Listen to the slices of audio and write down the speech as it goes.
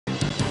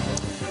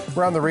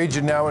Around the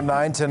region now at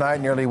 9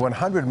 tonight, nearly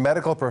 100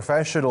 medical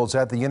professionals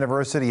at the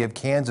University of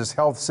Kansas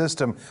Health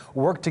System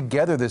worked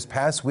together this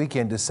past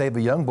weekend to save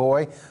a young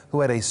boy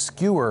who had a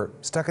skewer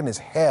stuck in his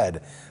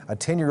head. A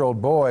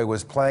 10-year-old boy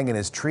was playing in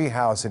his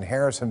treehouse in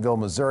Harrisonville,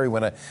 Missouri,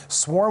 when a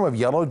swarm of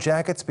yellow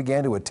jackets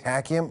began to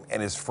attack him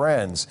and his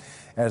friends.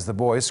 As the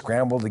boy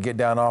scrambled to get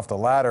down off the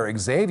ladder,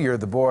 Xavier,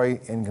 the boy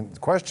in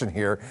question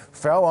here,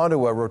 fell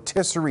onto a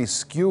rotisserie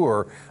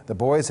skewer the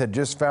boys had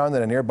just found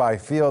in a nearby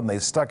field, and they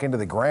stuck into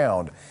the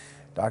ground.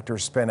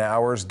 Doctors spent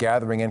hours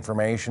gathering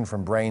information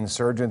from brain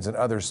surgeons and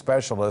other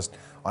specialists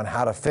on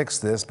how to fix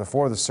this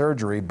before the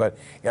surgery, but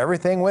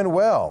everything went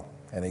well,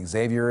 and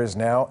Xavier is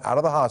now out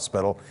of the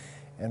hospital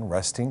and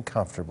resting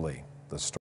comfortably. The story